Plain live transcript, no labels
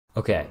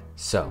Okay,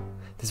 so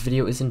this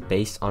video isn't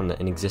based on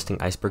an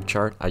existing Iceberg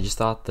chart. I just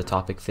thought the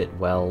topic fit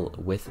well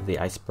with the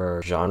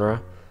Iceberg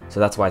genre, so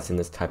that's why it's in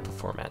this type of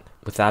format.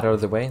 With that out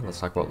of the way, let's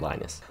talk about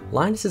LINUS.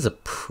 LINUS is a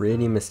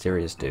pretty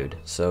mysterious dude,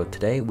 so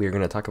today we're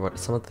going to talk about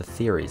some of the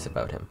theories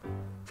about him.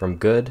 From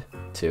good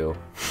to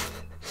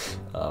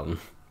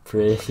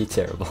pretty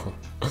terrible.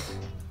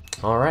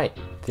 Alright,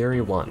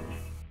 theory 1.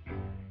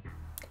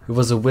 He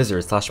was a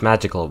wizard slash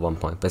magical at one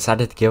point, but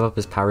decided to give up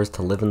his powers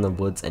to live in the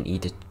woods and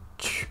eat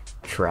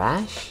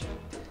trash?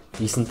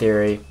 Decent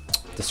theory,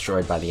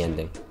 destroyed by the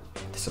ending.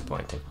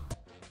 Disappointing.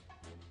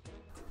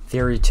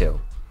 Theory 2.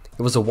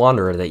 He was a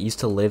wanderer that used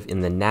to live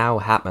in the now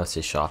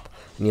Hatmouse's shop,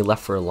 and he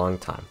left for a long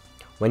time.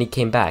 When he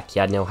came back, he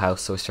had no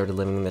house, so he started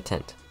living in the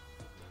tent.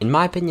 In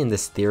my opinion,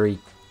 this theory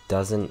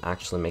doesn't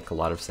actually make a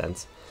lot of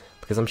sense,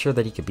 because I'm sure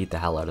that he could beat the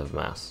hell out of a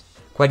mouse.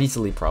 Quite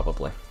easily,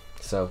 probably.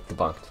 So,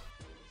 debunked.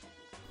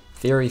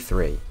 Theory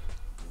 3.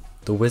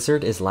 The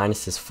wizard is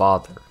Linus's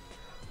father,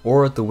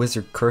 or the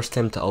wizard cursed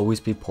him to always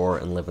be poor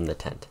and live in the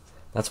tent.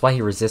 That's why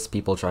he resists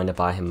people trying to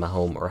buy him a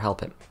home or help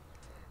him.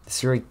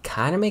 This theory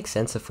kinda makes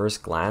sense at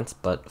first glance,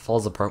 but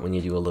falls apart when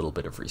you do a little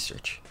bit of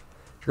research.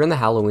 During the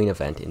Halloween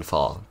event in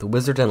fall, the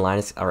wizard and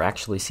Linus are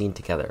actually seen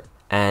together,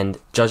 and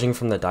judging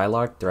from the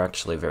dialogue, they're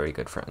actually very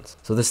good friends.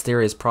 So this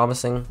theory is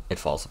promising, it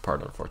falls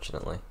apart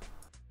unfortunately.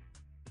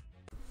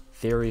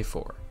 Theory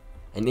 4.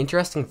 An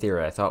interesting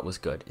theory I thought was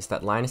good is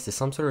that Linus is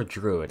some sort of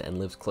druid and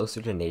lives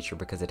closer to nature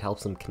because it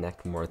helps him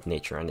connect more with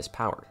nature and his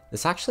power.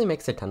 This actually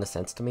makes a ton of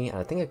sense to me, and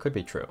I think it could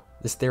be true.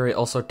 This theory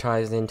also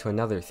ties into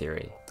another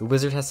theory. The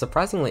wizard has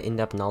surprisingly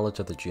in-depth knowledge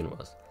of the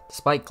Junimos,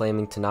 despite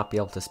claiming to not be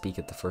able to speak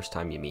it the first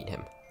time you meet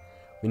him.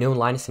 We know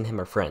Linus and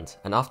him are friends,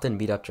 and often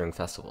meet up during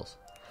festivals.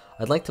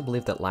 I'd like to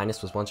believe that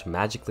Linus was once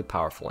magically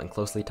powerful and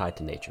closely tied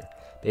to nature,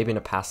 maybe in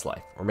a past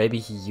life, or maybe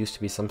he used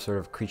to be some sort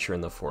of creature in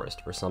the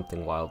forest, or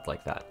something wild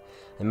like that,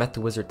 and met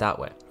the wizard that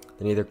way,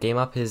 then either gave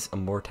up his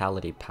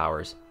immortality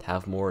powers to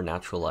have more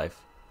natural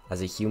life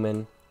as a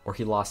human, or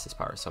he lost his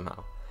powers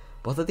somehow.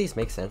 Both of these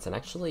make sense, and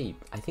actually,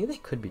 I think they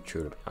could be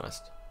true to be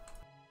honest.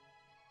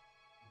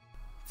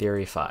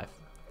 Theory 5.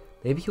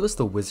 Maybe he was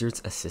the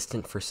wizard's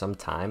assistant for some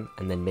time,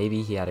 and then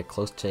maybe he had a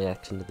close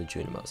connection to the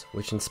Junimos,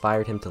 which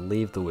inspired him to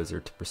leave the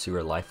wizard to pursue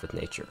a life with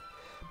nature.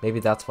 Maybe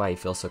that's why he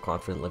feels so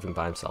confident living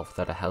by himself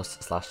without a house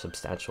slash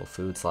substantial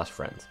food slash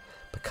friends,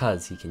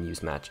 because he can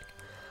use magic.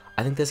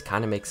 I think this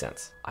kind of makes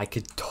sense. I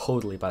could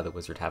totally buy the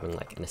wizard having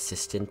like an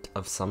assistant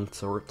of some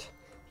sort.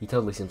 He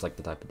totally seems like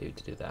the type of dude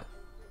to do that.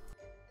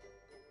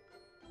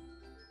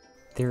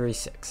 Theory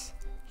 6.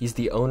 He's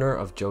the owner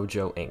of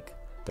JoJo Inc.,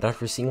 but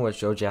after seeing what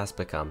JoJo has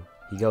become,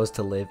 he goes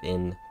to live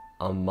in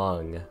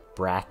among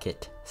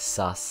bracket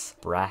sus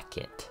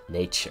bracket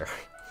nature.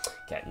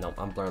 Okay, no,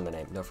 I'm blurring the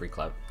name. No free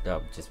club.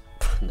 No, just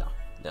no.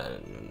 No.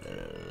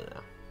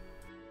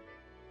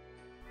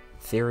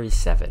 Theory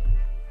 7.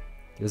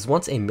 He was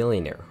once a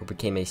millionaire who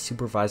became a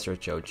supervisor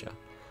at JoJo,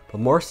 but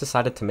Morris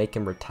decided to make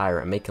him retire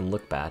and make him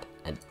look bad,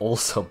 and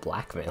also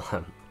blackmail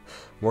him.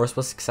 Morris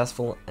was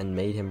successful and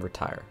made him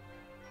retire.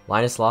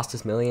 Linus lost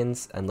his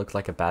millions and looked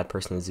like a bad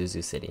person in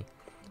Zuzu City,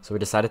 so he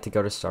decided to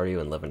go to Stardew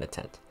and live in a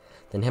tent.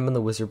 Then him and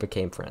the wizard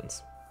became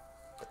friends.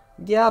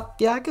 Yeah,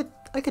 I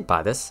could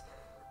buy this.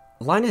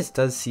 Linus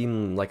does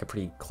seem like a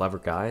pretty clever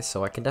guy,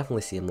 so I can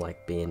definitely see him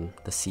like being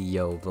the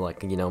CEO of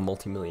like, you know,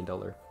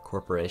 multi-million-dollar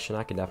corporation.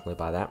 I can definitely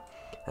buy that.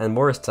 And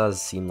Morris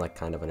does seem like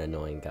kind of an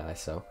annoying guy,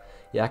 so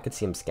yeah, I could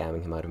see him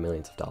scamming him out of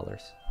millions of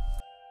dollars.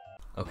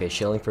 Okay,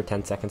 shilling for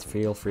 10 seconds,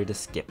 feel free to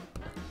skip.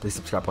 Please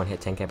subscribe and hit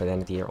 10k by the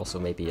end of the year. Also,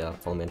 maybe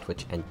follow me on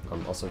Twitch and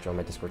also join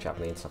my Discord chat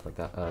and stuff like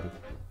that.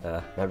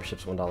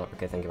 Membership's $1.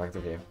 Okay, thank you, back to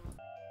the video.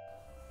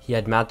 He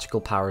had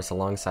magical powers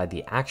alongside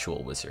the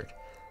actual wizard,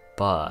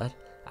 but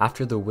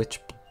after the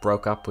witch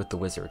broke up with the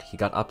wizard, he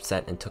got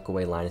upset and took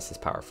away Linus's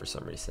power for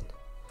some reason.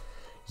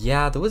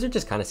 Yeah, the wizard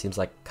just kind of seems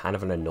like kind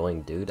of an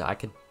annoying dude. I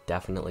could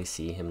definitely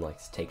see him like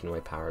taking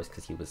away powers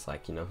because he was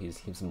like, you know, he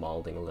was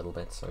malding a little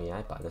bit. So yeah,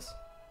 I'd buy this.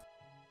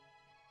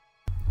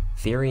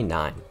 Theory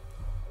 9.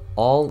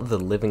 All the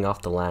Living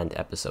Off the Land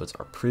episodes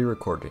are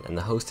pre-recorded, and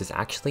the host is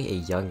actually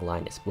a young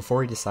Linus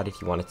before he decided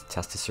he wanted to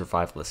test his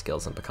survivalist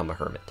skills and become a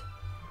hermit.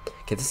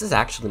 Okay, this is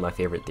actually my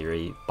favorite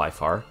theory by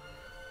far.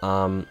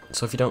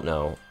 So if you don't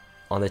know,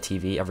 on the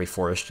TV every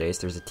 4-ish days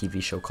there's a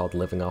TV show called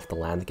Living Off the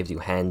Land that gives you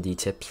handy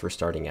tips for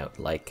starting out,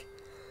 like,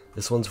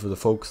 this one's for the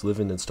folks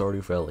living in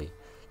Stardew Valley.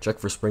 Check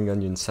for spring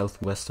onions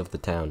southwest of the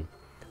town,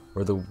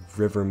 where the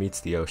river meets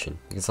the ocean.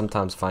 You can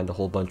sometimes find a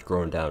whole bunch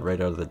growing down right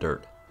out of the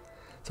dirt.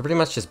 So pretty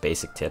much just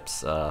basic tips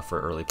for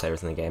early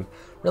players in the game.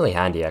 Really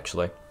handy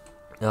actually.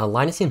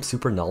 Linus seems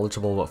super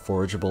knowledgeable about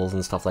forageables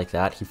and stuff like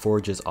that. He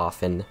forages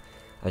often,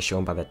 as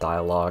shown by the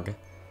dialogue.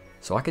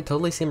 So I could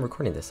totally see him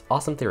recording this.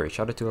 Awesome theory,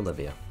 shout out to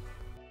Olivia.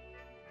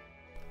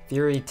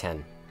 Theory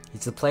 10.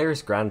 He's the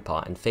player's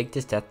grandpa and faked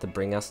his death to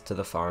bring us to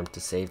the farm to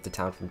save the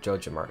town from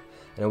JoJo Mart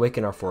and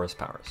awaken our forest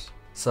powers.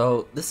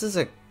 So this is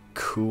a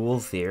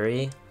cool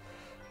theory,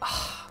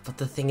 but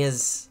the thing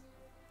is,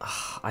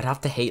 I'd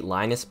have to hate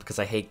Linus because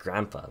I hate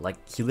Grandpa. Like,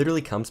 he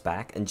literally comes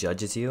back and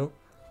judges you,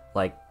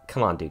 like,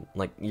 come on, dude.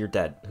 Like, you're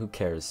dead. Who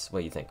cares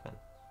what you think, man?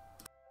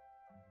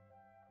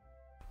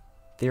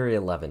 Theory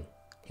 11.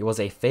 He was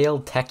a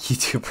failed tech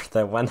YouTuber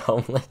that went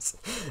homeless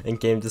and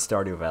came to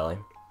Stardew Valley.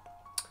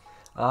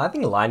 I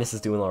think Linus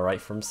is doing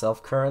alright for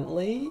himself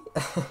currently.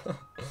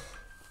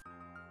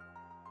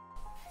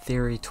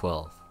 Theory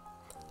 12.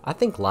 I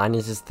think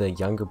Linus is the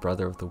younger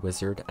brother of the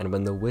wizard, and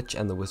when the witch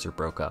and the wizard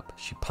broke up,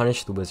 she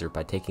punished the wizard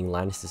by taking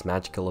Linus's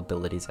magical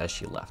abilities as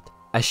she left.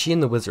 As she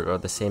and the wizard are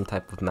the same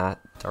type of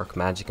dark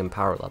magic and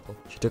power level,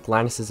 she took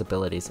Linus's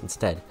abilities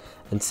instead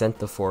and sent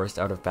the forest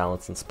out of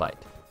balance in spite.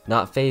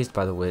 Not fazed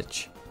by the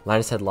witch,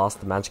 Linus had lost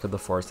the magic of the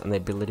forest and the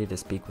ability to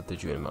speak with the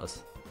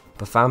Junimos,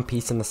 but found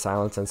peace in the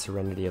silence and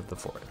serenity of the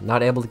forest.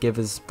 Not able to give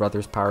his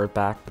brother's power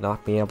back, but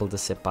not being able to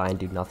sit by and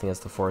do nothing as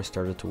the forest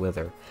started to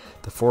wither,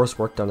 the forest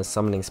worked on a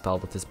summoning spell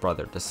with his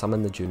brother to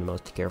summon the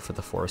Junimos to care for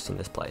the forest in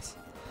this place.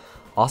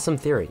 Awesome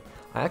theory.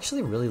 I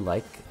actually really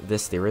like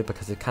this theory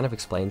because it kind of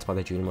explains why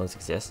the Junimos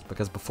exist,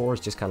 because before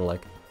it's just kind of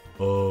like,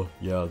 oh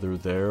yeah, they're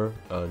there,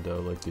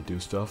 and like they do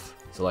stuff.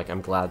 So like,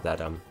 I'm glad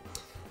that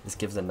this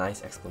gives a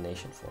nice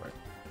explanation for it.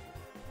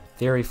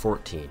 Theory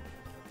 14.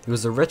 He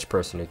was a rich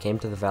person who came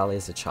to the valley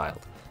as a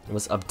child, and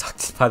was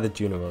abducted by the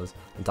Junimos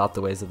and taught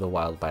the ways of the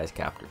wild by his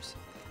captors,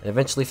 and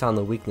eventually found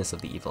the weakness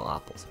of the evil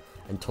apples,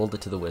 and told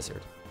it to the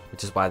wizard,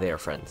 which is why they are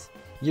friends.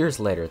 Years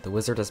later, the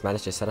wizard has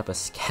managed to set up a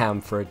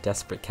scam for a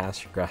desperate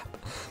cash grab,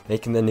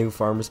 making the new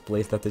farmers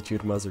believe that the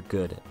Junimos are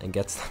good, and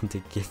gets them to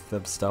give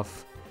them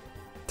stuff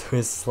to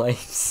his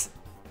slaves.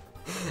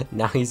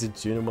 Now he's a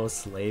Junimo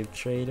slave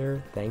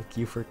trader. Thank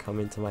you for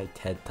coming to my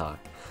TED Talk.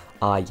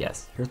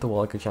 Yes, here at the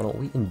Waligug channel,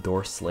 we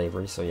endorse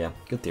slavery, so yeah,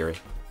 good theory.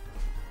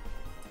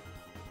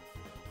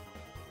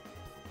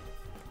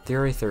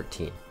 Theory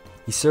 13.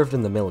 He served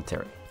in the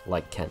military,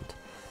 like Kent.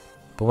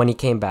 But when he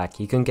came back,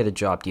 he couldn't get a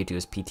job due to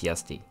his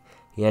PTSD.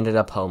 He ended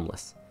up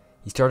homeless.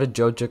 He started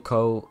Joja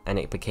Co, and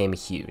it became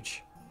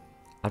huge.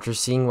 After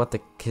seeing what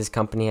his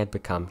company had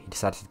become, he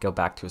decided to go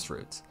back to his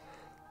roots.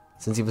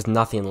 Since he was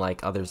nothing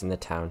like others in the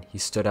town, he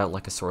stood out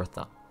like a sore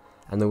thumb,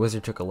 and the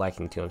wizard took a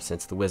liking to him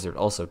since the wizard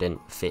also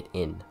didn't fit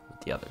in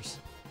with the others.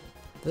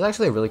 This is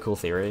actually a really cool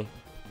theory.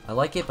 I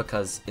like it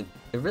because it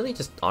really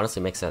just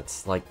honestly makes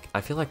sense. Like,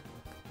 I feel like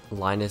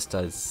Linus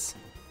does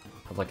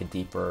have like a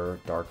deeper,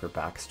 darker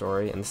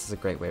backstory, and this is a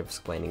great way of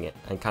explaining it,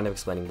 and kind of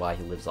explaining why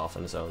he lives off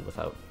on his own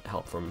without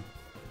help from,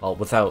 well,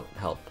 without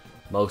help,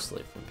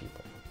 mostly from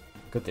people.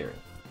 Good theory.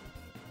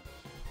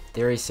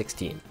 Theory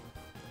 16.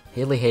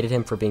 Haley hated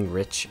him for being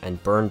rich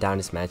and burned down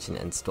his mansion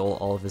and stole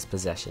all of his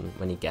possession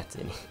when he gets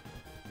any.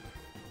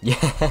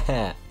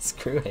 Yeah,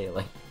 screw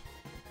Haley.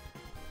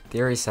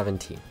 Theory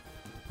 17.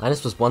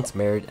 Linus was once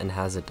married and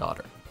has a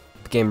daughter.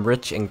 He became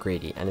rich and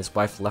greedy, and his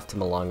wife left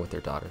him along with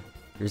their daughter.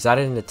 He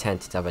resided in a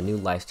tent to have a new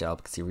lifestyle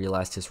because he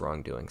realized his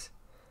wrongdoings.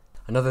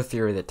 Another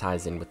theory that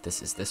ties in with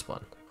this is this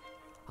one.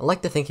 I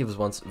like to think he was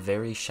once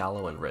very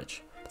shallow and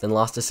rich, but then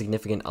lost a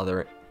significant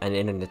other, and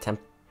in an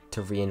attempt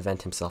to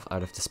reinvent himself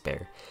out of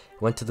despair, he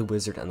went to the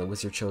wizard, and the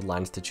wizard showed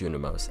Linus to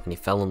Junimos, and he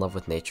fell in love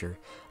with nature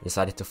and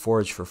decided to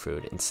forage for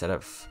food instead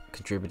of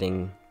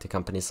contributing to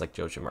companies like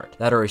Joja Mart.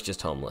 That or he's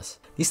just homeless.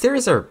 These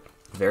theories are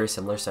very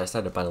similar, so I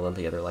decided to bundle them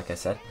together like I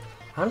said.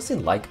 I honestly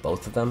like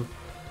both of them.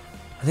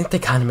 I think they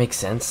kind of make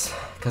sense,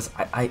 because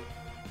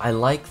I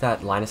like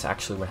that Linus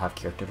actually would have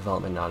character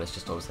development, not as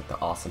just always like the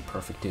awesome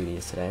perfect dude he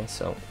is today,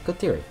 so good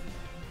theory.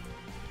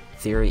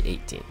 Theory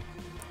 18.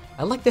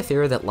 I like the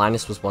theory that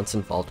Linus was once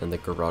involved in the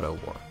Grotto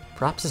War.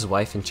 Perhaps his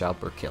wife and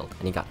child were killed,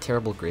 and he got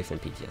terrible grief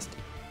and PTSD.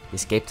 He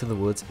escaped to the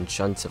woods and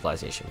shunned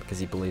civilization because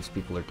he believes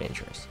people are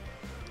dangerous.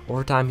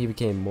 Over time, he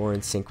became more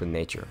in sync with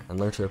nature and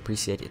learned to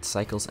appreciate its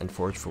cycles and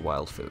forage for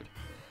wild food.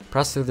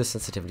 Perhaps through this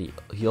sensitivity,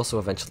 he also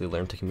eventually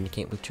learned to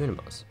communicate with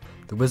Junimos.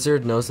 The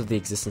wizard knows of the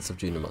existence of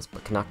Junimos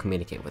but cannot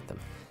communicate with them,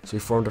 so he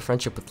formed a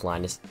friendship with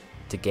Linus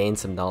to gain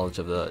some knowledge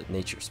of the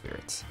nature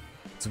spirits.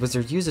 The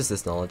wizard uses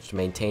this knowledge to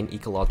maintain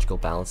ecological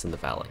balance in the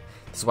valley.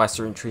 This is why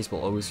certain trees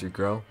will always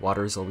regrow,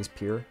 water is always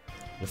pure,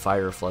 and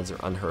fire or floods are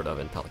unheard of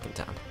in Pelican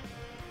Town.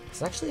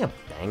 It's actually a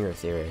banger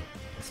theory.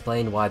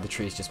 Explain why the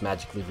trees just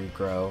magically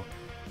regrow,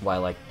 why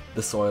like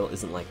the soil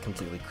isn't like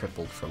completely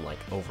crippled from like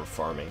over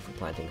farming, from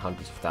planting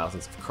hundreds of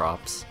thousands of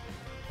crops,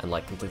 and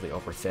like completely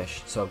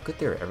overfished. So good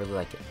theory, I really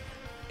like it.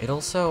 It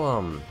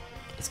also,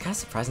 it's kind of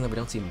surprising that we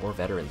don't see more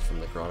veterans from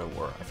the Grotto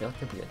War. I feel like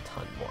there'd be a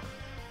ton more,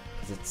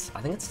 because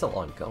I think it's still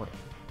ongoing.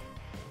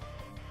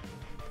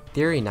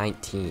 Theory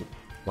 19.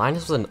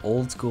 Linus was an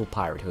old school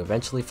pirate who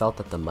eventually felt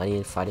that the money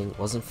in fighting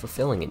wasn't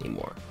fulfilling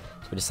anymore,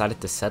 so he decided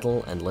to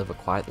settle and live a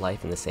quiet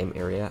life in the same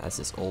area as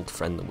his old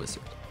friend the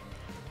wizard.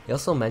 He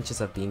also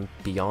mentions of being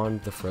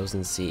beyond the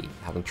frozen sea,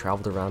 having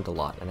traveled around a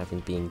lot and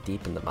having been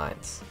deep in the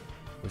mines,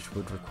 which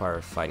would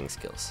require fighting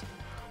skills.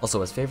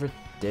 Also, his favorite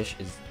dish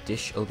is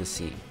Dish o' the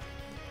Sea.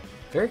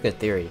 Very good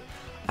theory.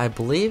 I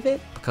believe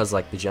it because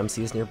like the Gem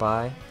Sea is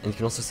nearby, and you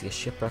can also see a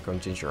shipwreck on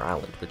Ginger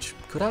Island, which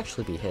could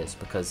actually be his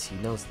because he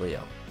knows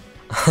Leo.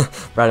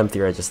 Random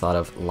theory I just thought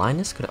of.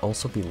 Linus could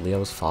also be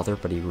Leo's father,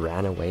 but he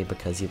ran away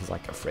because he was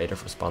like afraid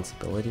of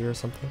responsibility or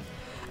something.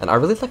 And I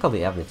really like all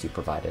the evidence you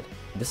provided.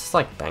 This is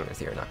like banger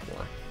theory, not gonna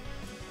lie.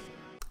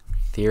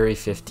 Theory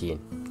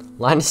 15.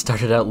 Linus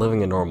started out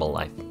living a normal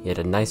life. He had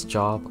a nice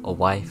job, a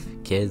wife,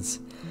 kids.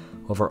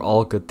 However,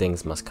 all good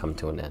things must come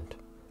to an end.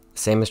 The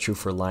same is true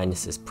for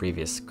Linus's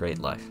previous great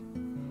life.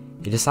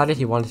 He decided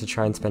he wanted to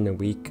try and spend a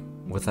week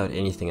without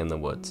anything in the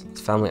woods.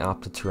 His family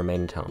opted to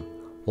remain at home.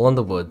 While in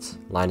the woods,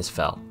 Linus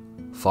fell.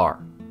 Far.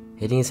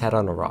 Hitting his head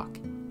on a rock.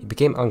 He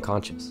became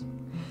unconscious.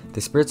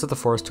 The spirits of the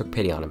forest took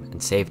pity on him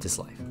and saved his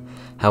life.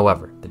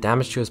 However, the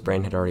damage to his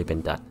brain had already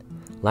been done.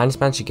 Linus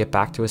managed to get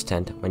back to his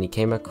tent when he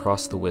came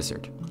across the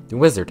wizard. The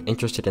wizard,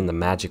 interested in the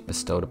magic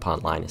bestowed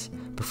upon Linus,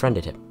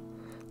 befriended him.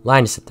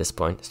 Linus, at this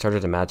point,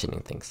 started imagining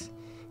things.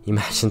 He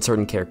imagined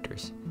certain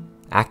characters,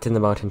 acting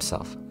them out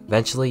himself.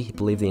 Eventually, he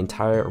believed the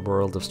entire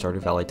world of Stardew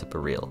Valley to be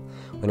real,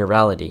 when in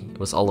reality, it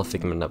was all a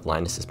figment of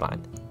Linus's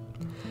mind.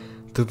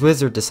 The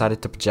wizard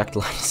decided to project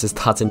Linus's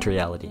thoughts into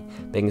reality,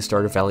 making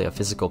Stardew Valley a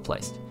physical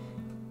place.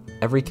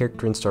 Every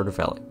character in Stardew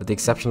Valley, with the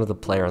exception of the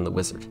player and the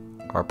wizard,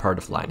 are a part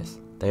of Linus.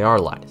 They are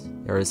Linus.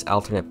 They are his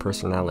alternate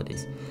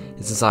personalities,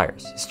 his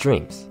desires, his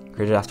dreams,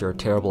 created after a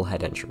terrible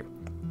head injury,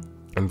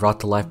 and brought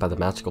to life by the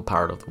magical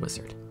power of the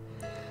wizard.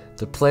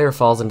 The player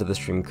falls into this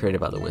dream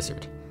created by the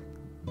wizard.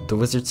 The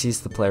wizard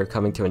sees the player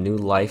coming to a new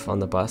life on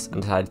the bus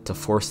and decided to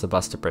force the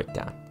bus to break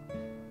down.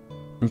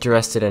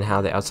 Interested in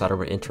how the outsider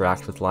would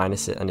interact with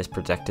Linus and his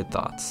projected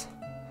thoughts.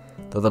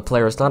 Though the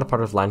player is not a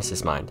part of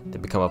Linus's mind, they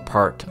become a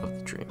part of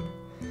the dream.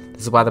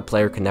 This is why the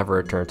player can never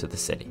return to the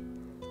city.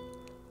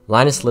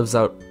 Linus lives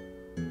out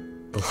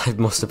the life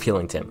most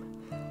appealing to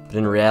him, but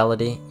in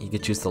reality, he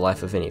could choose the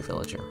life of any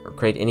villager, or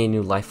create any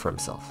new life for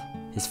himself.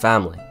 His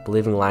family,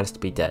 believing Linus to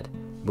be dead,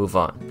 move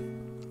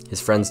on.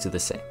 His friends do the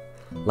same.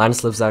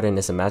 Linus lives out in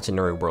his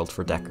imaginary world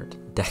for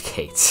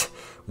decades,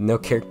 with no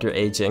character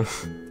aging,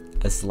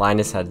 as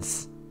Linus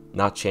has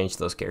not changed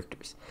those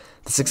characters.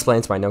 This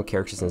explains why no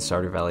characters in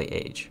Stardew Valley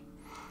age.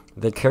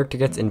 The character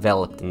gets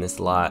enveloped in this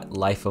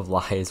life of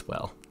lie as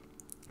well,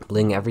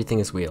 believing everything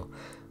is real,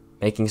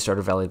 making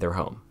Stardew Valley their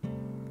home.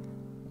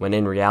 When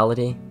in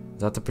reality,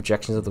 without the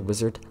projections of the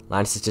wizard,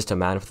 Linus is just a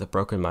man with a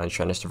broken mind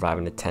trying to survive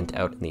in a tent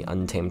out in the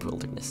untamed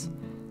wilderness.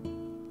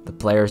 The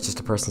player is just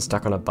a person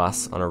stuck on a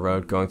bus on a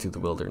road going through the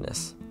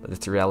wilderness, but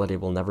its reality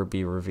will never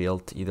be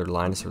revealed to either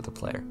Linus or the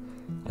player,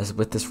 as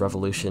with this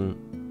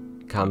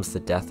revolution comes the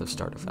death of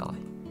Stardew Valley.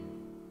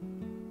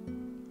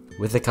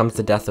 With it comes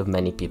the death of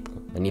many people,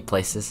 many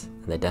places,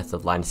 and the death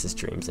of Linus's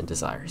dreams and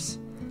desires.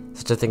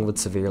 Such a thing would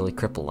severely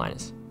cripple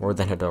Linus, more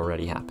than had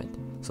already happened,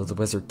 so the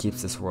wizard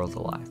keeps this world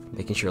alive,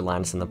 making sure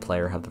Linus and the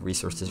player have the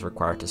resources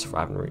required to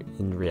survive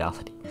in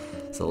reality,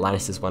 so that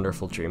Linus's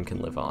wonderful dream can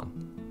live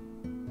on.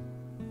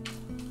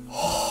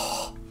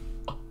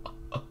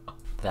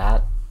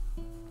 That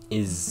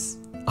is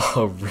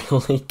a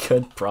really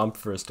good prompt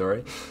for a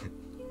story.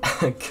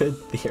 Good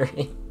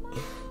theory.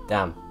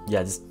 Damn,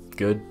 yeah, just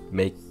good,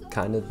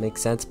 kind of makes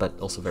sense, but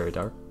also very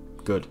dark.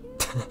 Good.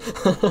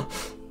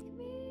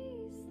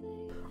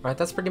 Alright,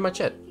 that's pretty much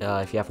it.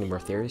 If you have any more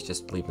theories,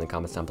 just leave them in the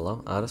comments down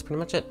below. That's pretty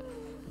much it.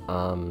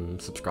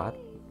 Subscribe.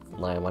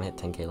 I want to hit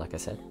 10k, like I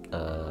said.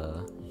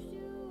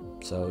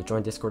 So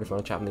join Discord if you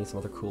want to chat with me and some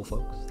other cool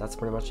folks. That's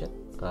pretty much it.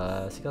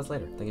 See you guys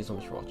later. Thank you so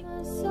much for watching.